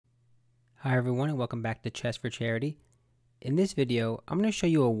Hi everyone and welcome back to Chess for Charity. In this video, I'm going to show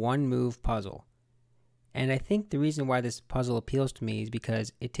you a one-move puzzle. And I think the reason why this puzzle appeals to me is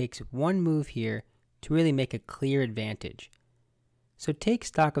because it takes one move here to really make a clear advantage. So take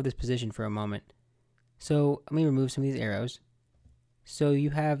stock of this position for a moment. So let me remove some of these arrows. So you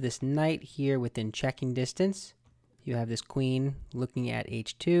have this knight here within checking distance. You have this queen looking at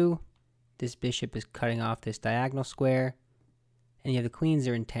h2. This bishop is cutting off this diagonal square. And you have the queens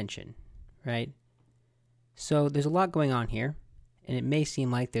are in tension, right? So there's a lot going on here, and it may seem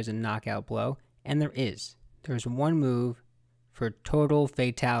like there's a knockout blow, and there is. There's one move for total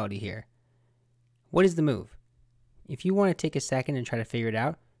fatality here. What is the move? If you want to take a second and try to figure it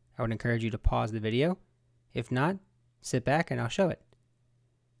out, I would encourage you to pause the video. If not, sit back and I'll show it.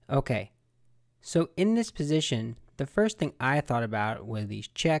 Okay, so in this position, the first thing I thought about were these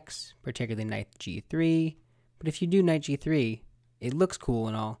checks, particularly knight g3. But if you do knight g3, it looks cool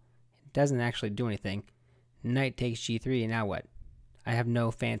and all. It doesn't actually do anything. Knight takes g3, and now what? I have no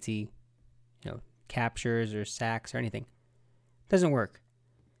fancy, captures or sacks or anything. Doesn't work.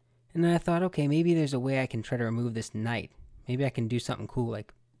 And then I thought, okay, maybe there's a way I can try to remove this knight. Maybe I can do something cool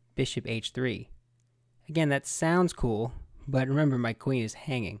like bishop h3. Again, that sounds cool, but remember my queen is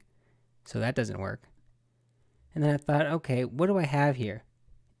hanging, so that doesn't work. And then I thought, okay, what do I have here?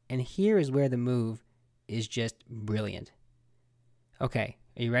 And here is where the move is just brilliant. Okay,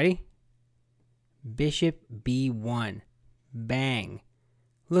 are you ready? Bishop b1. Bang.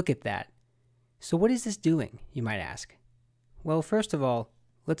 Look at that. So what is this doing, you might ask? Well, first of all,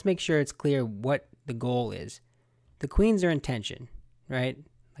 let's make sure it's clear what the goal is. The queens are in tension, right?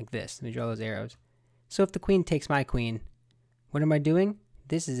 Like this. Let me draw those arrows. So if the queen takes my queen, what am I doing?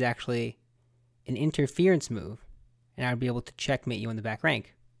 This is actually an interference move, and I would be able to checkmate you in the back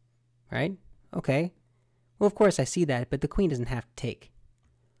rank, right? Okay. Well, of course I see that, but the queen doesn't have to take.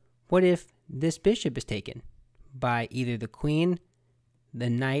 What if this bishop is taken by either the queen, the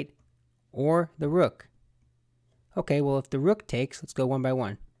knight, or the rook? Okay, well, if the rook takes, let's go one by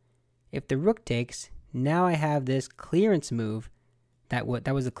one. If the rook takes, now I have this clearance move. That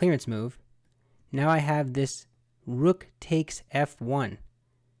was a clearance move. Now I have this rook takes f1.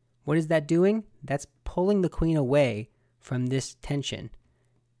 What is that doing? That's pulling the queen away from this tension.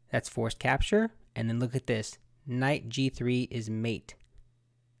 That's forced capture. And then look at this. Knight g3 is mate.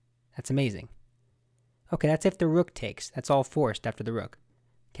 That's amazing. Okay, that's if the rook takes. That's all forced after the rook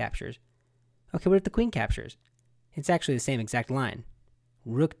captures. Okay, what if the queen captures? It's actually the same exact line.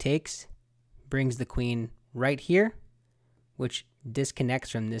 Rook takes, brings the queen right here, which disconnects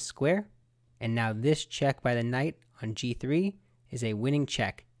from this square. And now this check by the knight on g3 is a winning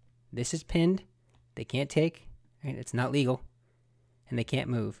check. This is pinned. They can't take. Right? It's not legal. And they can't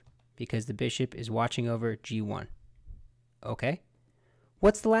move, because the bishop is watching over g1. Okay.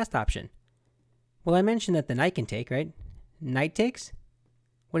 What's the last option? Well, I mentioned that the knight can take, right? Knight takes?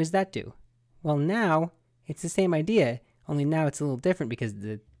 What does that do? Well, now it's the same idea, only now it's a little different because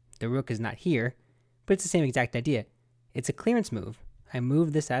the rook is not here, but it's the same exact idea. It's a clearance move. I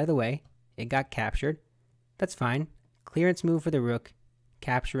moved this out of the way. It got captured. That's fine. Clearance move for the rook,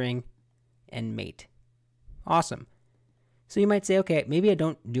 capturing, and mate. Awesome. So you might say, okay, maybe I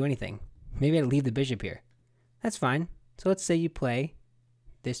don't do anything. Maybe I leave the bishop here. That's fine. So let's say you play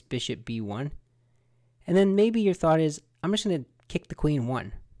this bishop b1. And then maybe your thought is, I'm just going to kick the queen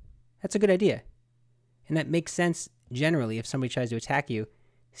 1. That's a good idea. And that makes sense generally if somebody tries to attack you,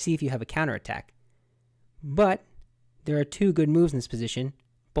 see if you have a counterattack. But there are two good moves in this position.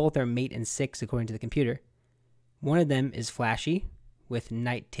 Both are mate and 6 according to the computer. One of them is flashy with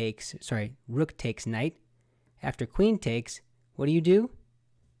rook takes knight. After queen takes, what do?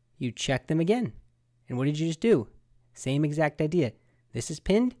 You check them again. And what did you just do? Same exact idea. This is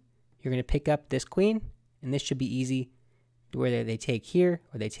pinned. You're going to pick up this queen, and this should be easy. Whether they take here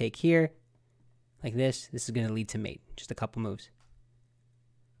or they take here, like this is going to lead to mate. Just a couple moves.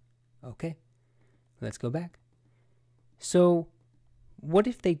 Okay, let's go back. So what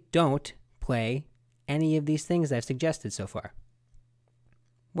if they don't play any of these things I've suggested so far?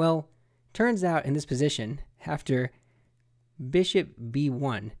 Well, turns out in this position, after bishop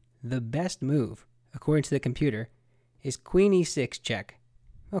b1, the best move, according to the computer, is queen e6 check.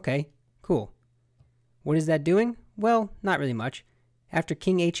 Okay, cool. What is that doing? Well, not really much. After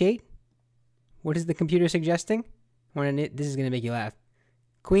king h8, what is the computer suggesting? This is going to make you laugh.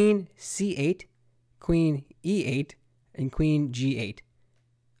 Queen c8, queen e8, and queen g8.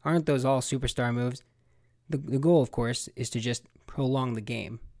 Aren't those all superstar moves? The goal, of course, is to just prolong the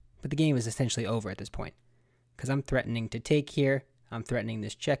game. But the game is essentially over at this point, because I'm threatening to take here. I'm threatening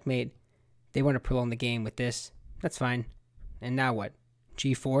this checkmate. They want to prolong the game with this. That's fine. And now what?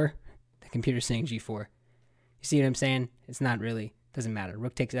 g4? computer's saying g4. You see what I'm saying? It's not really. Doesn't matter.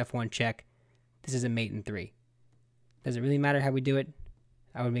 Rook takes f1, check. This is a mate in 3. Does it really matter how we do it?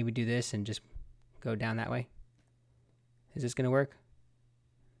 I would maybe do this and just go down that way. Is this going to work?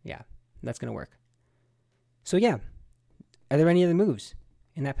 Yeah, that's going to work. So yeah, are there any other moves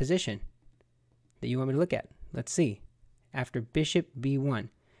in that position that you want me to look at? Let's see. After bishop b1.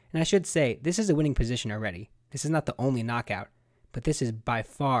 And I should say, this is a winning position already. This is not the only knockout, but this is by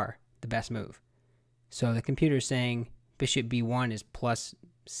far the best move. So the computer is saying bishop b1 is plus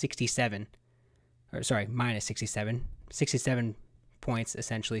 67, or sorry, minus 67. 67 points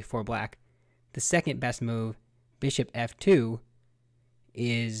essentially for black. The second best move, bishop f2,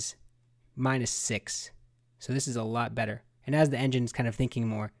 is minus 6. So this is a lot better. And as the engine's kind of thinking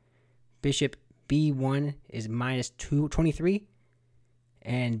more, bishop b1 is minus 23,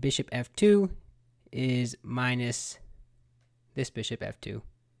 and bishop f2 is minus this bishop f2.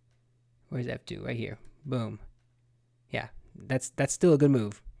 Where's f2? Right here. Boom. Yeah, that's still a good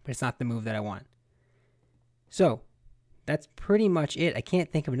move, but it's not the move that I want. So that's pretty much it. I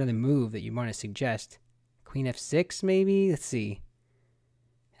can't think of another move that you want to suggest. Queen f6 maybe? Let's see.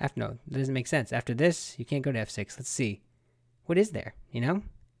 No, that doesn't make sense. After this, you can't go to f6. Let's see. What is there, you know?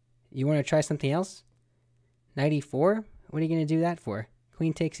 You want to try something else? Knight e4? What are you going to do that for?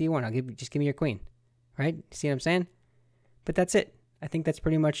 Queen takes e1. Just give me your queen. Right? See what I'm saying? But that's it. I think that's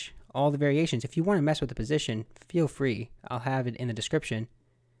pretty much all the variations. If you want to mess with the position, feel free. I'll have it in the description.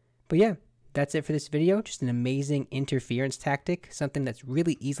 But yeah, that's it for this video. Just an amazing interference tactic. Something that's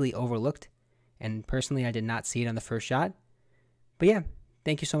really easily overlooked. And personally, I did not see it on the first shot. But yeah,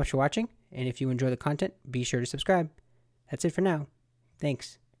 thank you so much for watching. And if you enjoy the content, be sure to subscribe. That's it for now.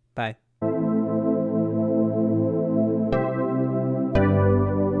 Thanks. Bye.